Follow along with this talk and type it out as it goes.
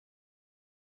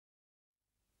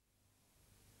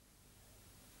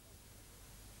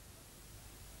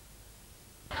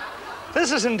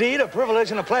This is indeed a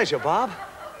privilege and a pleasure, Bob.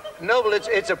 Noble,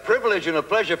 it's a privilege and a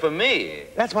pleasure for me.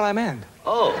 That's what I meant.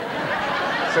 Oh.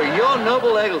 So you're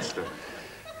Noble Eggleston.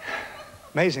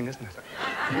 Amazing, isn't it?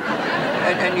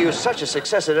 And you're such a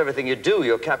success at everything you do.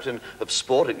 You're captain of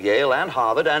sport at Yale and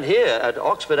Harvard and here at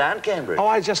Oxford and Cambridge. Oh,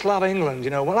 I just love England,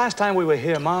 you know. Well, last time we were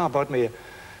here, Ma bought me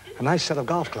a nice set of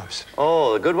golf clubs.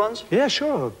 Oh, the good ones? Yeah,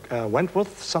 sure.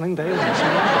 Wentworth, Sunningdale, and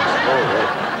some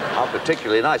others. Oh,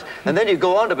 particularly nice. And then you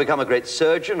go on to become a great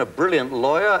surgeon, a brilliant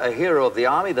lawyer, a hero of the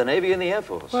Army, the Navy, and the Air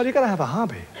Force. Well, you gotta have a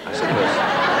hobby. I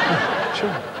suppose.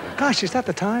 Sure. Gosh, is that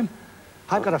the time?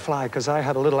 I've got to fly because I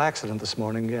had a little accident this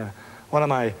morning. Yeah, one of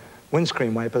my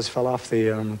windscreen wipers fell off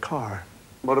the car.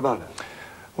 What about it?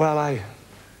 Well, I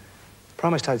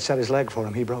promised I'd set his leg for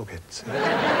him. He broke it. So.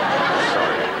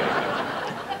 Sorry.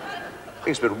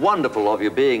 It's been wonderful of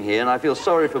you being here, and I feel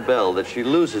sorry for Belle that she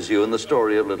loses you in the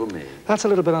story of little me. That's a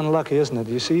little bit unlucky, isn't it?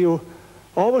 You see, you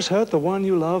always hurt the one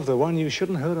you love, the one you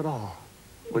shouldn't hurt at all.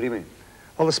 What do you mean?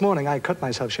 Well, this morning I cut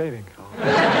myself shaving. Oh.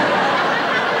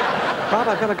 Bob,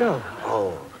 I've got to go.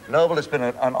 Oh, Noble, it's been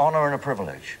an honor and a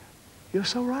privilege. You're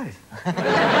so right.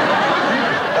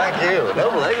 Thank you.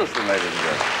 Noble Eggleston, ladies and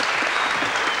gentlemen.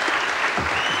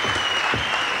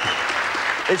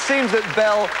 It seems that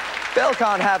Belle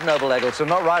can't have Noble Eggleston,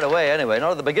 not right away anyway,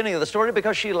 not at the beginning of the story,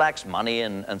 because she lacks money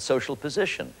and social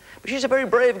position. But she's a very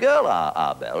brave girl,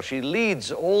 our Belle. She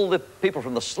leads all the people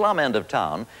from the slum end of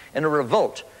town in a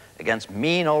revolt against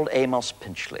mean old Amos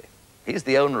Pinchley. He's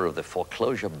the owner of the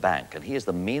foreclosure bank, and he is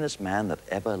the meanest man that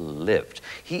ever lived.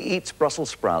 He eats Brussels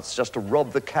sprouts just to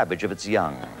rob the cabbage of its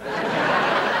young.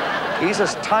 He's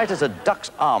as tight as a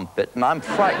duck's armpit, and I'm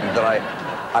frightened that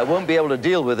I won't be able to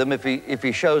deal with him if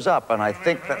he shows up, and I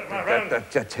think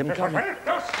that's him coming.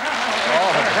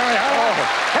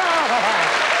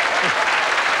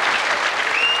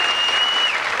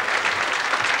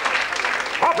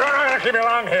 Hope you're not going to keep me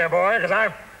long here, boy, because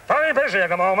I'm very busy at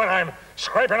the moment. I'm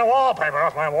scraping the wallpaper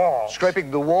off my walls.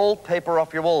 Scraping the wallpaper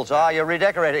off your walls? Ah, you're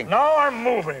redecorating. No, I'm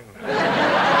moving.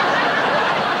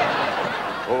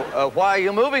 Well, why are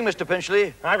you moving, Mr.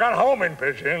 Pinchley? I've got homing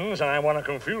pigeons, and I want to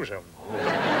confuse them.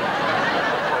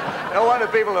 No wonder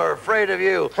people are afraid of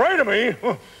you. Afraid of me?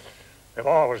 They've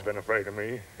always been afraid of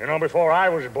me. You know, before I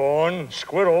was born,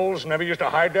 squirrels never used to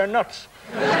hide their nuts.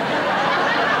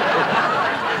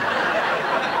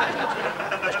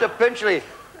 Mr. Pinchley,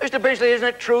 isn't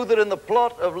it true that in the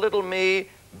plot of Little Me,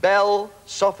 Belle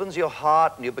softens your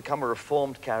heart and you become a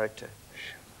reformed character?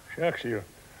 Shucks, you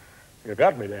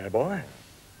got me there, boy.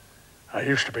 I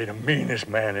used to be the meanest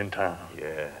man in town.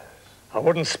 Yes. I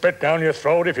wouldn't spit down your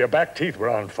throat if your back teeth were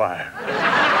on fire.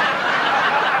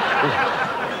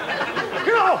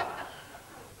 You know,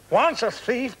 once a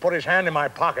thief put his hand in my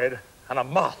pocket and a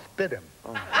moth bit him.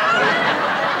 Oh.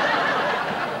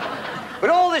 But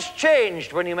all this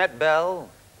changed when you met Belle.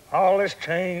 All this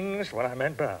changed when I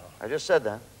met Belle. I just said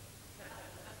that.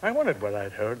 I wondered whether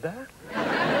I'd heard that.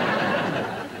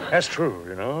 That's true,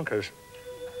 you know, because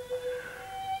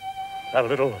that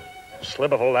little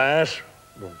slip of a lass,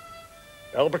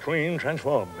 Belle between,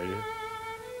 transformed me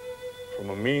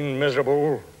from a mean,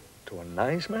 miserable to a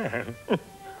nice man.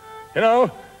 You know,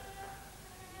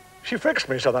 she fixed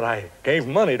me so that I gave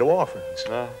money to orphans.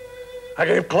 I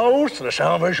gave clothes to the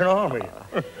Salvation Army.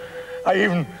 I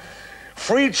even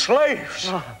freed slaves.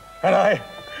 And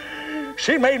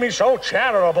she made me so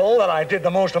charitable that I did the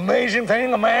most amazing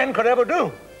thing a man could ever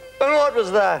do. And what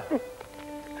was that?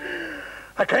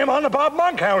 I came on the Bob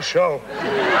Monkhouse show.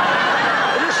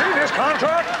 Have you seen this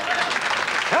contract?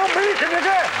 How mean can you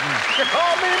get? You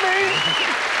call me mean?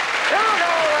 You don't go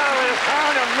around this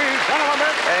town, you mean son of a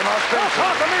bitch. Don't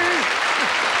talk to me.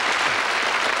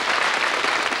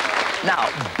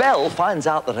 Now, Belle finds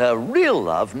out that her real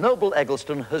love, Noble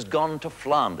Eggleston, has gone to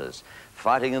Flanders,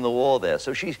 fighting in the war there.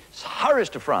 So she hurries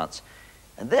to France.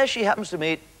 And there she happens to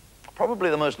meet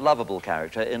probably the most lovable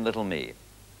character in Little Me.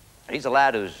 He's a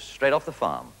lad who's straight off the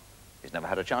farm. He's never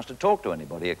had a chance to talk to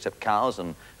anybody except cows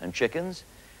and chickens.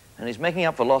 And he's making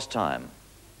up for lost time.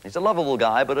 He's a lovable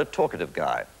guy, but a talkative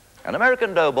guy. An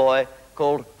American doughboy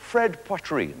called Fred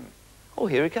Poitrine. Oh,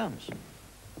 here he comes.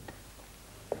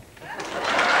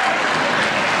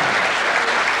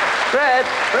 Fred,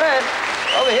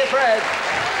 over here, Fred.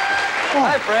 Oh.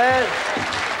 Hi, Fred.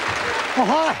 Oh,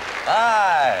 hi.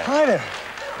 Hi. Hi there.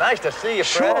 Nice to see you,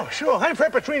 Fred. Sure. I'm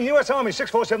Fred Petrine, U.S. Army,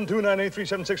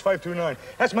 647-298-376529.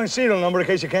 That's my serial number in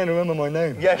case you can't remember my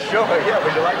name. Yeah, sure. Yeah,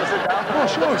 would you like to sit down? Oh,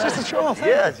 sure. Is this the show?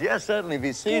 Yes, certainly.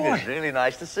 Be seated. Boy. Really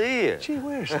nice to see you. Gee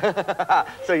whiz.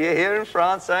 So you're here in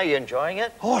France, are you enjoying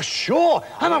it? Oh, sure.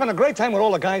 I'm having a great time with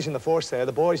all the guys in the force there,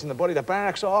 the boys in the buddy, the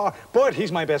barracks. Oh, Bud,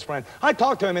 he's my best friend. I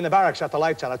talked to him in the barracks at the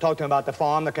lights out. I talked to him about the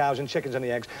farm, the cows and chickens and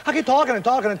the eggs. I keep talking and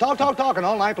talking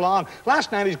all night long.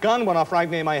 Last night his gun went off right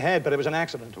near my head, but it was an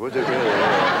accident. Was it really?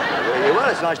 Well,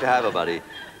 it's nice to have a buddy.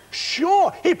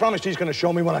 Sure. He promised he's going to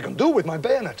show me what I can do with my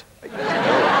bayonet.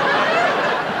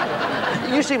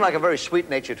 You seem like a very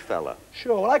sweet-natured fella.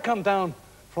 Sure. Well, I come down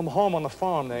from home on the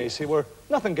farm there, you see, where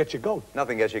nothing gets your goat.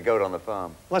 Nothing gets your goat on the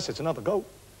farm. Unless it's another goat.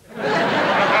 Right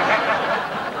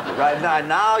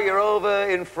now you're over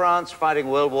in France fighting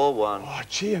World War I. Oh,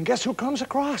 gee, and guess who comes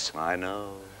across? I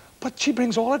know. But she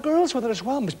brings all the girls with her as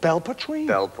well, Miss Belle Poitrine.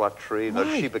 Belle Poitrine. Right.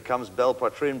 But she becomes Belle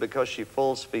Poitrine because she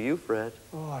falls for you, Fred.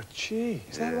 Oh, gee,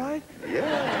 is that right?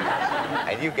 Yeah.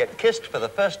 And you get kissed for the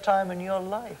first time in your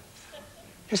life.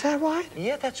 Is that right?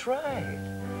 Yeah, that's right.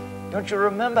 Don't you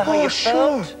remember how Oh, you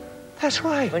sure. felt That's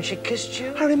right. when she kissed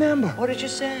you? I remember. What did you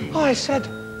say? Oh, I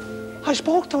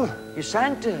spoke to her. You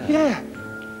sang to her? Yeah.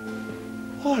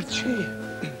 Oh, gee.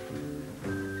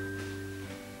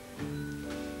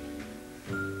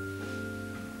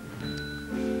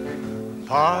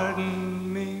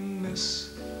 Pardon me,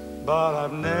 miss, but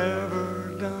I've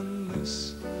never done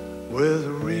this with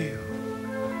a real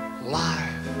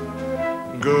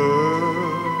live girl.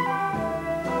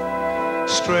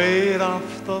 Straight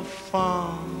off the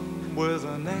farm with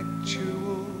an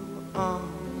actual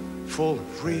arm full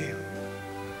of real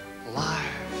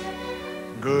live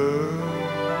girl.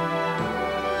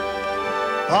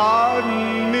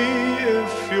 Pardon me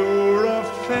if your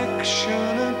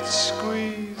affectionate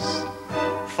squeeze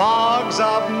fogs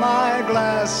up my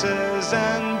glasses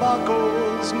and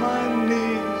buckles my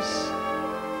knees.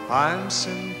 I'm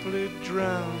simply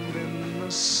drowned in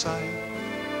the sight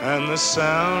and the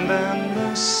sound and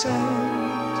the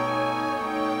scent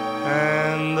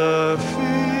and the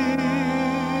feel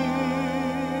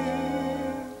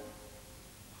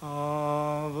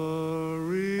of a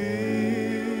real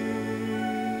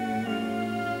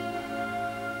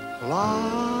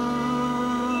life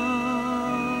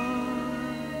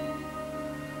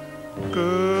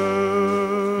girl.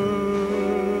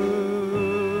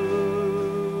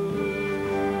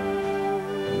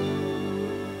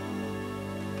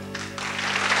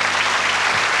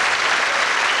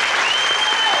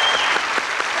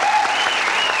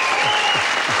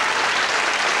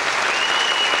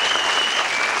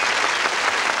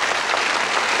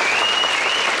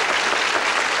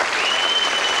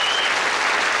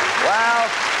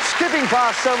 Skipping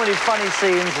past so many funny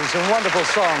scenes and some wonderful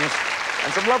songs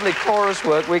and some lovely chorus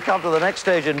work, we come to the next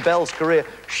stage in Belle's career.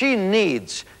 She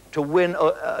needs to win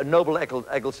Noble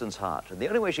Eggleston's heart. And the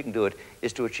only way she can do it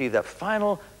is to achieve that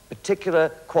final particular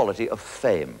quality of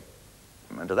fame.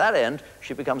 And to that end,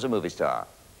 she becomes a movie star.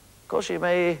 Of course, she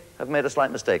may have made a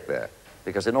slight mistake there,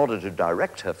 because in order to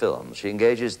direct her films, she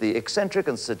engages the eccentric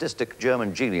and sadistic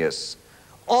German genius,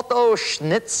 Otto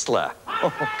Schnitzler.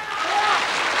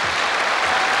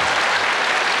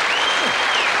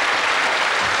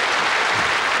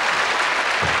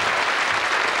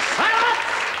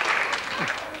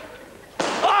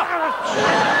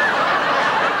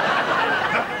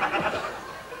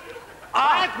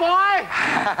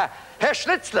 Herr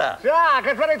Schnitzler. Yeah,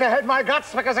 get ready to hate my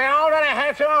guts because I already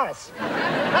hate yours.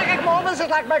 Making movies is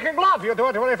like making love. You do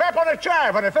it with a vape on a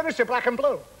chair. When you finish, you're black and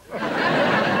blue.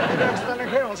 You're standing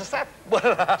here on the set. Sit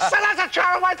as a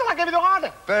chair and wait till I give you the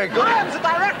order. Very good. I am the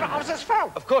director of this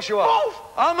film. Of course you are. Move.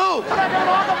 I'll move. Can I give you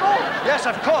the order? Move. Yes,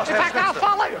 of course. In Herr fact, I'll Schnitzler.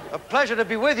 follow you. A pleasure to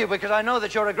be with you because I know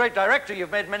that you're a great director.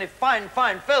 You've made many fine,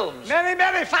 fine films. Many,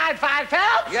 many fine, fine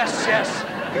films. Yes, yes.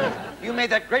 You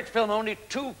made that great film Only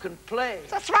Two Can Play.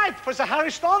 That's right. For the Harry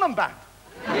Stoneham band.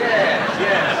 Yes,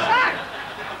 yes. Right.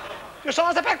 You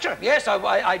saw the picture? Yes,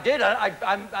 I did.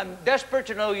 I'm desperate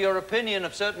to know your opinion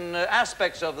of certain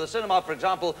aspects of the cinema. For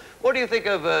example, what do you think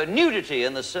of nudity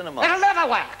in the cinema? It'll never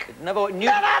work. Never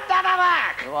Never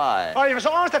work. Why? Oh, there's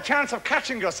always the chance of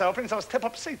catching yourself in those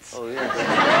tip-up seats. Oh, yes.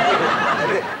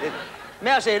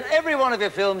 May I say, in every one of your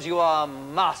films, you are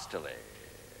masterly.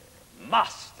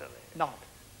 Masterly. No.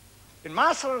 In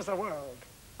Master of the World,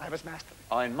 I was masterly.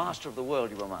 Oh, in Master of the World,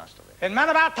 you were masterly. In Man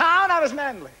About Town, I was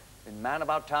manly. In Man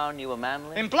About Town, you were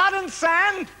manly. In Blood and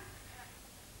Sand,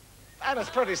 That was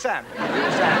pretty sandy.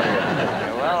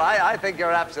 Well, I think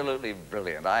you're absolutely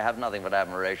brilliant. I have nothing but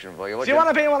admiration for you. Do you want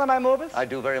to be in one of my movies? I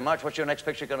do very much. What's your next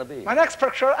picture going to be? My next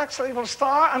picture actually will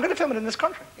star, I'm going to film it in this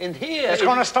country. In here? It's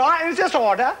going to star in this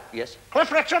order. Yes.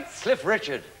 Cliff Richards. Cliff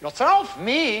Richard. Yourself.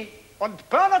 Me? And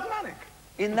Bernard Manning.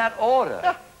 In that order?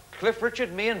 Yeah. Cliff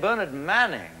Richard, me, and Bernard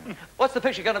Manning. What's the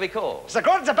picture going to be called? It's the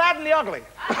good, the bad, and the ugly.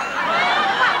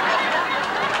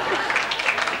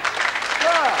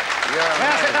 May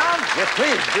I sit down? Yes,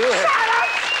 please, do it.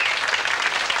 Silence!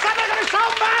 Something's going to be so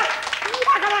bad!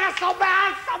 I'm going to get so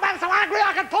bad, so angry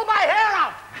I can pull my hair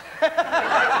out!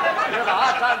 You have a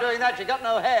hard time doing that. You got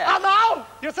no hair. Oh, no?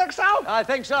 You think so? I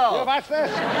think so. You watch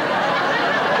this.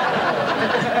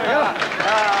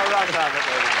 Russ Abbot,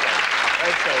 ladies and gentlemen.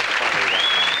 It's so funny, that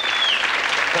man.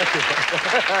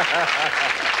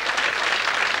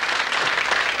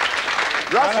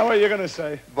 I know what you're going to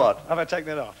say. What? Have I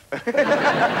taken it off?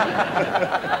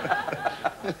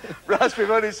 Russ, we've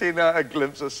only seen a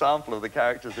glimpse, a sample of the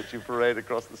characters that you parade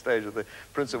across the stage of the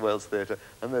Prince of Wales Theatre,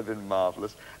 and they've been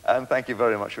marvellous. And thank you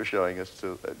very much for showing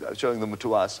them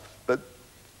to us. But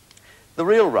the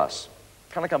real Russ,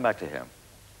 can I come back to him?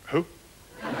 Who?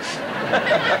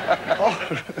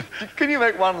 Can you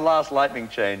make one last lightning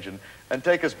change and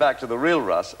take us back to the real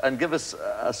Russ and give us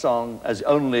a song as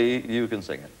only you can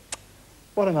sing it?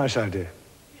 What a nice idea.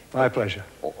 My pleasure.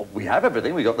 Oh, we have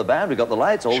everything. We got the band, we got the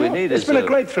lights. All Sure. we need is... It's been a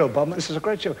great thrill, Bob. This is a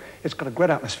great show. It's got a great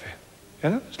atmosphere. You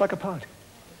know? It's like a party.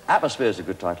 Atmosphere is a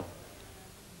good title.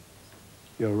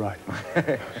 You're right.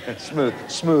 Smooth,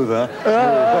 huh?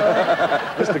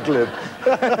 Mr. Glib.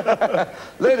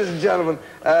 Ladies and gentlemen,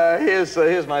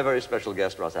 here's my very special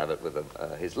guest, Russ Abbot, with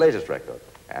his latest record.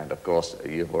 And, of course,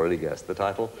 you've already guessed the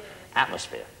title,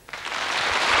 Atmosphere.